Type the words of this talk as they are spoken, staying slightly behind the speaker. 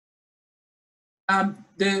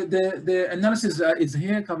The analysis is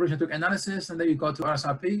here, coverage network analysis, and then you go to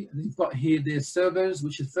RSRP, and you've got here the servers,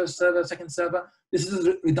 which is first server, second server. This is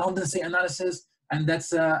a redundancy analysis, and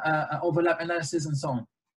that's overlap analysis, and so on.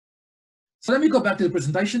 So let me go back to the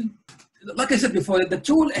presentation. Like I said before, the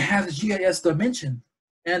tool has a GIS dimension,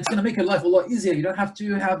 and it's going to make your life a lot easier. You don't have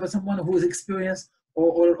to have someone who is experienced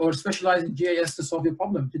or specialized in GIS to solve your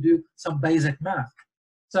problem, to do some basic math.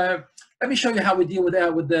 So let me show you how we deal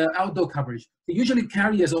with the outdoor coverage. So usually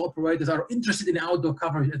carriers or operators are interested in outdoor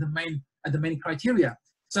coverage as the main criteria.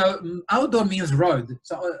 So outdoor means road.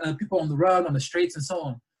 So people on the road, on the streets, and so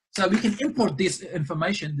on. So we can import this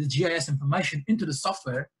information, the GIS information, into the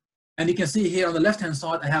software. And you can see here on the left-hand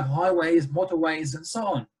side, I have highways, motorways, and so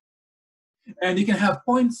on. And you can have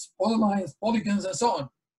points, polylines, polygons, and so on.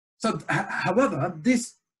 So, however,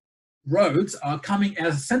 these roads are coming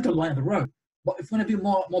as a center line of the road. But if you want to be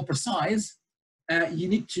more precise, you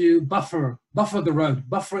need to buffer the road,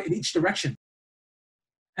 buffer in each direction.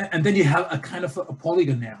 And then you have a kind of a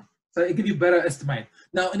polygon now. So it gives you better estimate.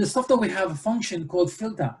 Now, in the software, we have a function called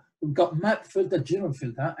filter. We've got map filter, general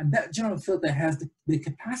filter, and that general filter has the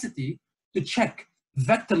capacity to check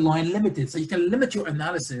vector line limited. So you can limit your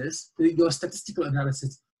analysis, your statistical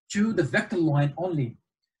analysis, to the vector line only.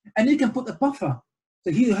 And you can put a buffer.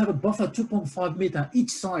 So here you have a buffer 2.5 meter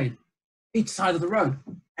each side of the road.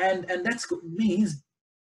 And that means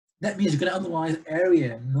you're going to analyze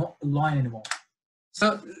area, not a line anymore.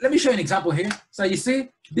 So let me show you an example here. So you see,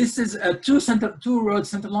 this is two road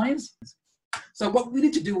center lines. So what we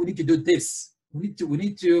need to do this. We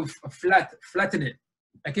need to flatten it.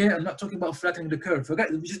 Okay, I'm not talking about flattening the curve. Okay,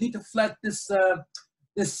 we just need to flatten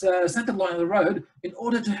this center line of the road in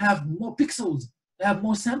order to have more pixels, to have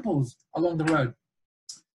more samples along the road.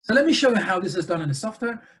 So let me show you how this is done in the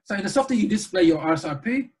software. So in the software, you display your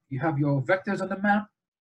RSRP. You have your vectors on the map.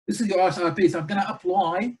 This is your RSRP. So I'm going to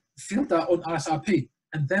apply filter on RSRP,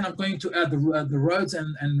 and then I'm going to add the roads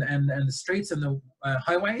and the streets and the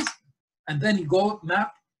highways. And then you go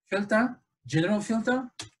map, filter, general filter,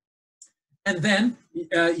 and then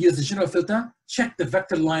use the general filter, check the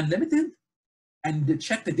vector line limited, and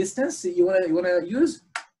check the distance you wanna use.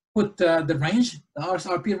 Put the range, the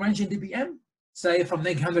RSRP range in dBm, say from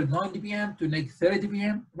neg 109 dBm to neg 30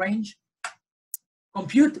 dBm range.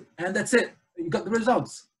 Compute, and that's it. You got the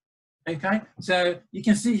results. Okay, so you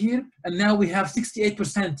can see here, and now we have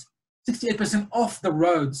 68% of the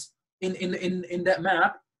roads in that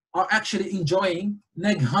map are actually enjoying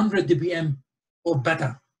neg 100 dBm or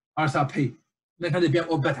better RSRP, neg 100 dBm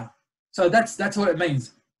or better. So that's what it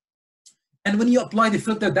means. And when you apply the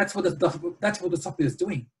filter, that's what the software is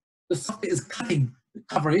doing. The software is cutting the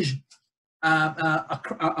coverage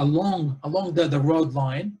along the road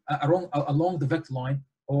line, along the vector line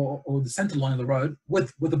or the center line of the road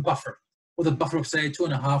with a buffer of say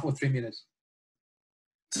 2.5 or 3 meters.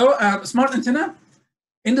 So smart antenna.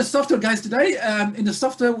 In the software, guys, today, in the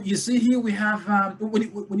software, you see here we have,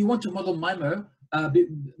 when you want to model MIMO,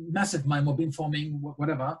 massive MIMO, beamforming,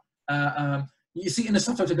 whatever, you see in the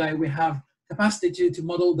software today, we have capacity to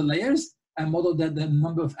model the layers and model the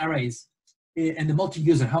number of arrays and the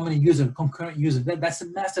multi-user, how many users, concurrent users. That's a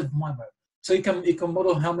massive MIMO. So you can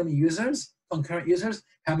model how many users, concurrent users,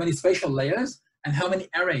 how many spatial layers, and how many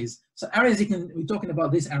arrays. So arrays, we're talking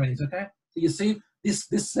about these arrays, okay? So you see this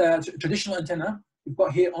traditional antenna, you've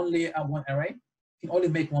got here only one array. You can only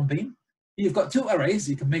make one beam. You've got 2 arrays.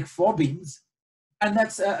 You can make 4 beams, and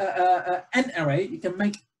that's an array. You can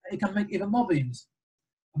make even more beams.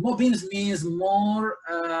 More beams means more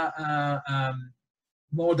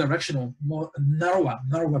directional, more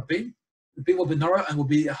narrower beam. The beam will be narrow and will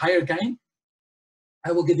be a higher gain.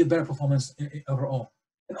 I will give you better performance overall.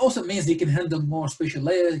 It also means you can handle more spatial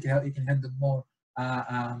layers. You can handle more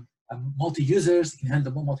multi-users. You can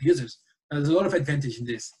handle more multi-users. There's a lot of advantage in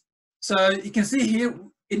this. So you can see here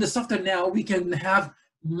in the software now, we can have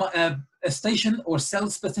a station or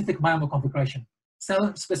cell-specific MIMO configuration.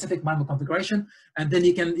 Cell-specific MIMO configuration, and then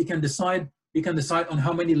you can decide on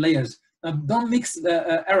how many layers. Now, don't mix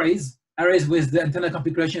the arrays with the antenna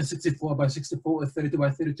configuration 64 by 64 or 32 by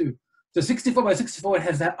 32. So 64 by 64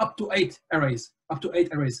 has up to 8 arrays.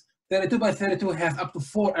 32 by 32 has up to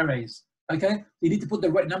 4 arrays. Okay, you need to put the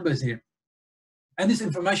right numbers here. And this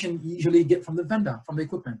information you usually get from the vendor, from the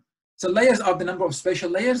equipment. So layers are the number of spatial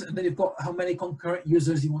layers, and then you've got how many concurrent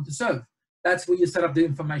users you want to serve. That's where you set up the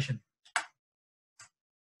information.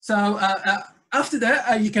 So after that,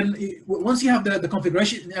 once you have the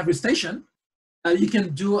configuration in every station, you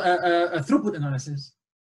can do a throughput analysis.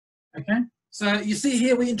 Okay. So you see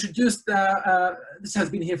here we introduced this has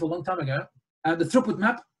been here for a long time ago. The throughput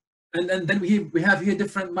map. And then we have here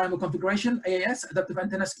different MIMO configuration, AAS, adaptive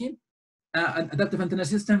antenna scheme. Adaptive antenna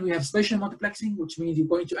system, we have spatial multiplexing, which means you're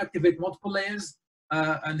going to activate multiple layers.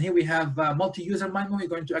 And here we have multi-user MIMO, you're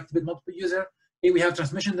going to activate multiple user. Here we have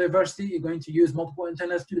transmission diversity, you're going to use multiple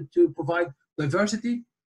antennas to provide diversity.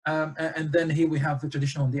 And then here we have the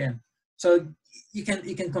traditional on the end. So you can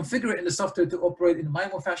configure it in the software to operate in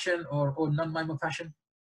MIMO fashion or non-MIMO fashion,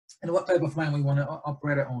 and what type of MIMO you want to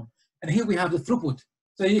operate it on. And here we have the throughput.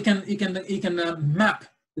 So you can map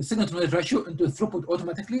the signal to noise ratio into throughput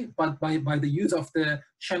automatically, but by the use of the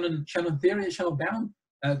Shannon theory, Shannon bound,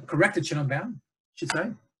 corrected Shannon bound, I should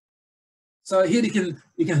say. So here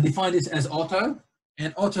you can define this as auto,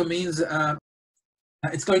 and auto means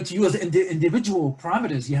it's going to use the individual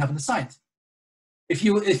parameters you have on the site. If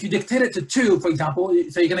you dictate it to 2, for example,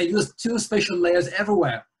 so you're going to use 2 spatial layers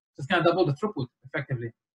everywhere. So it's going to double the throughput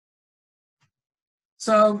effectively.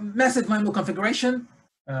 So massive MIMO configuration,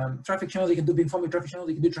 traffic channels, you can do beamforming traffic channels,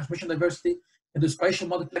 you can do transmission diversity, you can do spatial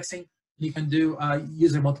multiplexing, you can do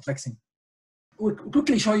user multiplexing. We'll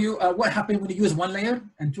quickly show you what happens when you use 1 layer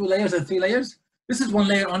and 2 layers and 3 layers. This is 1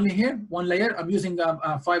 layer only here, 1 layer. I'm using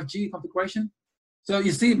 5G configuration. So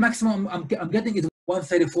you see maximum I'm getting is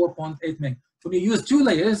 134.8 meg. When you use 2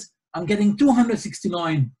 layers, I'm getting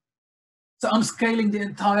 269. So I'm scaling the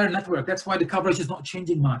entire network. That's why the coverage is not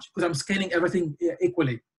changing much, because I'm scaling everything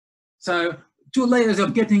equally. So 2 layers,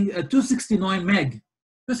 I'm getting 269 meg.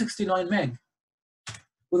 269 meg.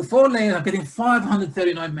 With 4 layers, I'm getting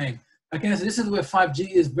 539 meg. Okay, so this is where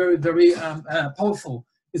 5G is very, very powerful.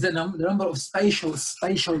 Is the number of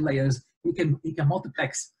spatial layers you can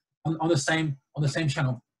multiplex on the same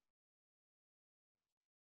channel.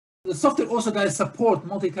 The software also guys support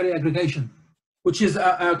multi-carrier aggregation, which is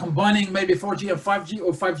combining maybe 4G and 5G,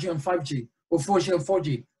 or 5G and 5G, or 4G and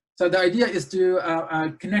 4G. So the idea is to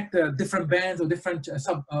connect different bands or different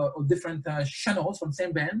channels from the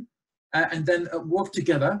same band, and then work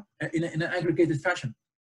together in an aggregated fashion.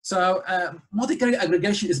 So multi-carrier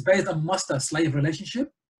aggregation is based on master-slave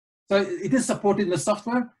relationship. So it is supported in the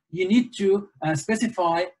software. You need to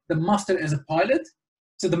specify the master as a pilot.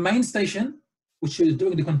 So the main station, which is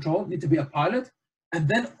doing the control, need to be a pilot. And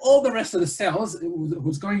then all the rest of the cells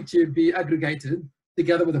who's going to be aggregated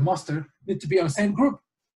together with the master need to be on the same group.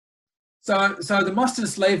 So the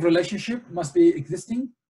master-slave relationship must be existing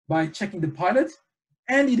by checking the pilot,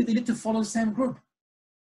 and you need to follow the same group.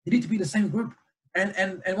 You need to be the same group.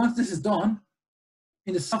 And once this is done,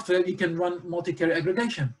 in the software, you can run multi-carrier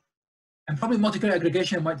aggregation. And probably multi-carrier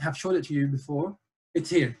aggregation, I might have showed it to you before. It's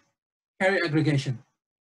here, carrier aggregation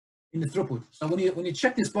in the throughput. So when you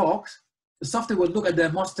check this box, the software will look at the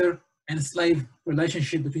master and slave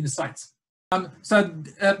relationship between the sites.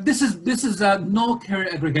 This is no carrier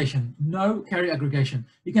aggregation. No carrier aggregation.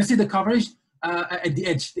 You can see the coverage at the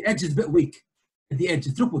edge. The edge is a bit weak at the edge.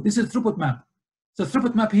 The throughput. This is throughput map. So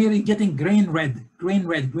throughput map here, you're getting green red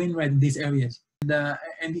in these areas,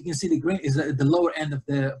 and you can see the green is at the lower end of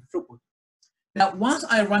the throughput. Now, once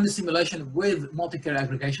I run the simulation with multi-carrier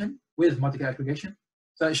aggregation,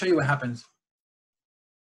 so I'll show you what happens.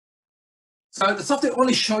 So the software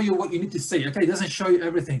only show you what you need to see. Okay, it doesn't show you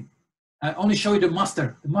everything. Only show you the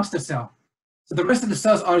master cell. So the rest of the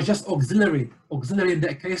cells are just auxiliary in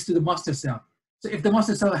that case to the master cell. So if the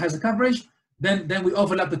master cell has a coverage, then we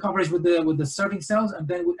overlap the coverage with the serving cells, and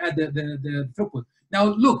then we add the throughput. Now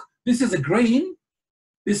look, this is a green.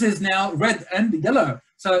 This is now red and yellow.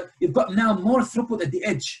 So you've got now more throughput at the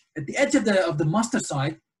edge. At the edge of the master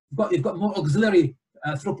side, you've got more auxiliary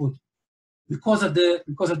throughput because of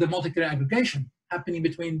the multi-carrier aggregation happening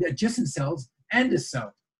between the adjacent cells and this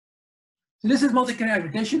cell. So this is multi-carrier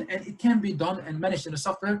aggregation, and it can be done and managed in the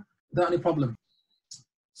software without any problem.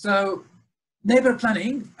 So neighbor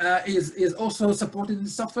planning is also supported in the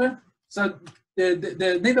software. So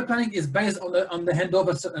the neighbor planning is based on the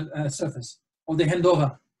handover surface, or the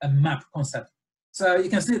handover map concept. So you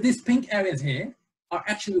can see these pink areas here are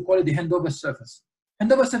actually we call it the handover surface.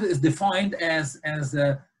 Handover surface is defined as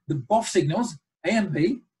the both signals A and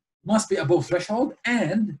B must be above threshold,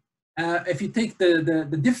 and if you take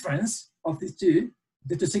the difference of these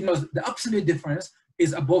the two signals, the absolute difference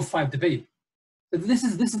is above 5 dB. So this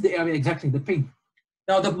is the area exactly, the pink.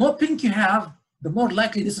 Now the more pink you have, the more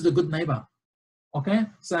likely this is a good neighbor. Okay,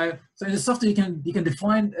 so in the software you can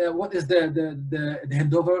define what is the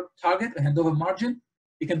handover target, the handover margin.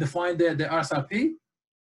 You can define the RSRP,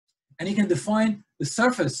 and you can define the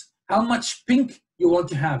surface, how much pink you want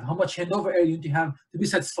to have, how much handover area you need to have to be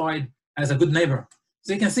satisfied as a good neighbor.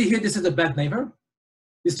 So you can see here, this is a bad neighbor.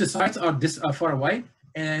 These two sites are far away,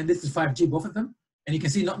 and this is 5G, both of them. And you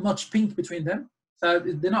can see not much pink between them. So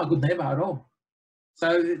they're not a good neighbor at all.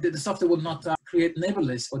 So the software will not create neighbor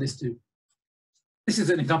lists for these two. This is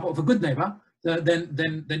an example of a good neighbor. Then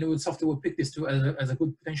the software will pick these two as a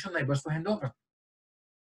good potential neighbors for handover.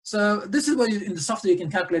 So this is where in the software you can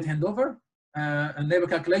calculate handover and neighbor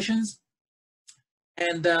calculations,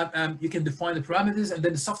 and you can define the parameters, and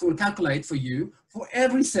then the software will calculate for you for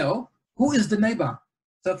every cell who is the neighbor.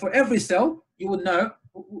 So for every cell, you will know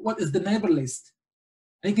what is the neighbor list.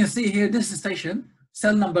 And you can see here, this station,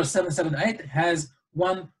 cell number 778 has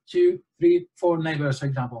 1, 2, 3, 4 neighbors, for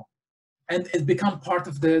example. And it becomes part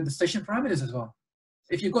of the station parameters as well.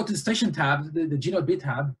 If you go to the station tab, the G0B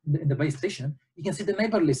tab in the base station, you can see the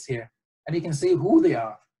neighbor list here, and you can see who they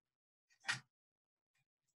are.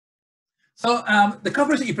 So the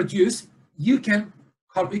coverage that you produce, you can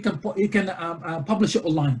publish it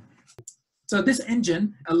online. So this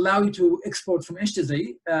engine allows you to export from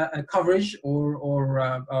HTZ a coverage or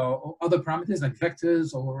other parameters like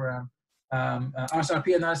vectors or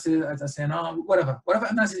RSRP analysis, SNR, whatever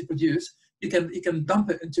analysis you produce, you can dump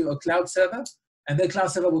it into a cloud server, and the cloud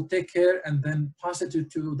server will take care and then pass it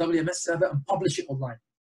to WMS server and publish it online.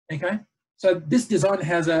 Okay, so this design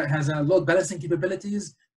has a load balancing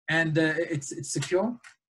capabilities, and it's secure.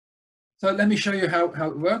 So let me show you how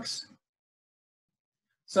it works.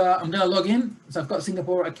 So I'm going to log in. So I've got a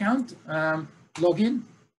Singapore account. Log in.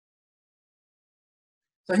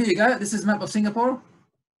 So here you go. This is map of Singapore.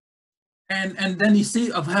 And then you see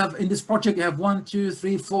in this project you have 1, 2,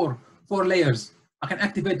 3, 4 layers. I can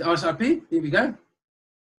activate the RSRP. Here we go.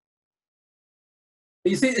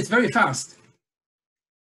 You see it's very fast.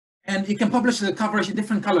 And you can publish the coverage in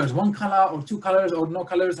different colors, 1 color or 2 colors or no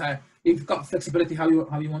colors. You've got flexibility how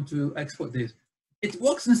you want to export this. It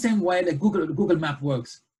works in the same way that Google Map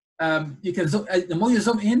works. You can zoom, the more you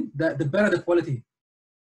zoom in, the better the quality.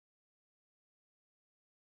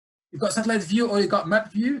 You've got satellite view or you've got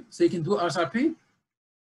map view, so you can do RSRP.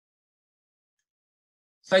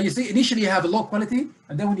 So you see, initially you have a low quality,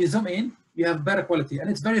 and then when you zoom in, you have better quality, and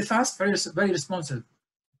it's very fast, very responsive.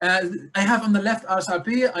 I have on the left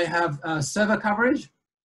RSRP. I have server coverage.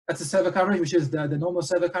 That's the server coverage, which is the normal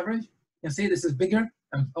server coverage. You can see this is bigger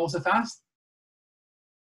and also fast.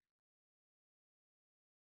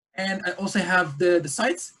 And I also have the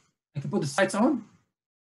sites. I can put the sites on.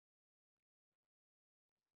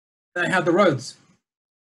 Then I have the roads.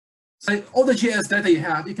 So all the GIS data you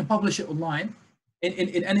have, you can publish it online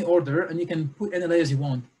in any order, and you can put any layers you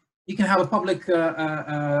want. You can have a public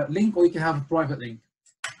link, or you can have a private link.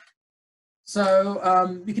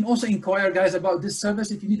 So you can also inquire, guys, about this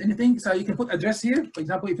service if you need anything. So you can put address here. For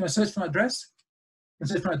example, if you want to search for an address, you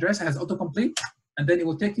can search for an address. It has autocomplete, and then it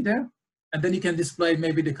will take you there. And then you can display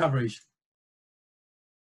maybe the coverage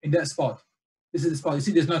in that spot. This is the spot. You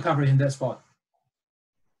see, there's no coverage in that spot.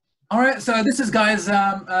 All right. So this is, guys,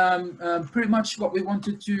 pretty much what we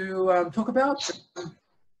wanted to talk about.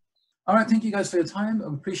 All right. Thank you, guys, for your time. I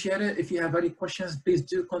appreciate it. If you have any questions, please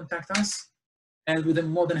do contact us. And we're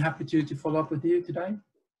more than happy to follow up with you today.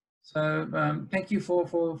 So thank you for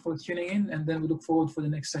tuning in, and then we look forward for the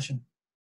next session.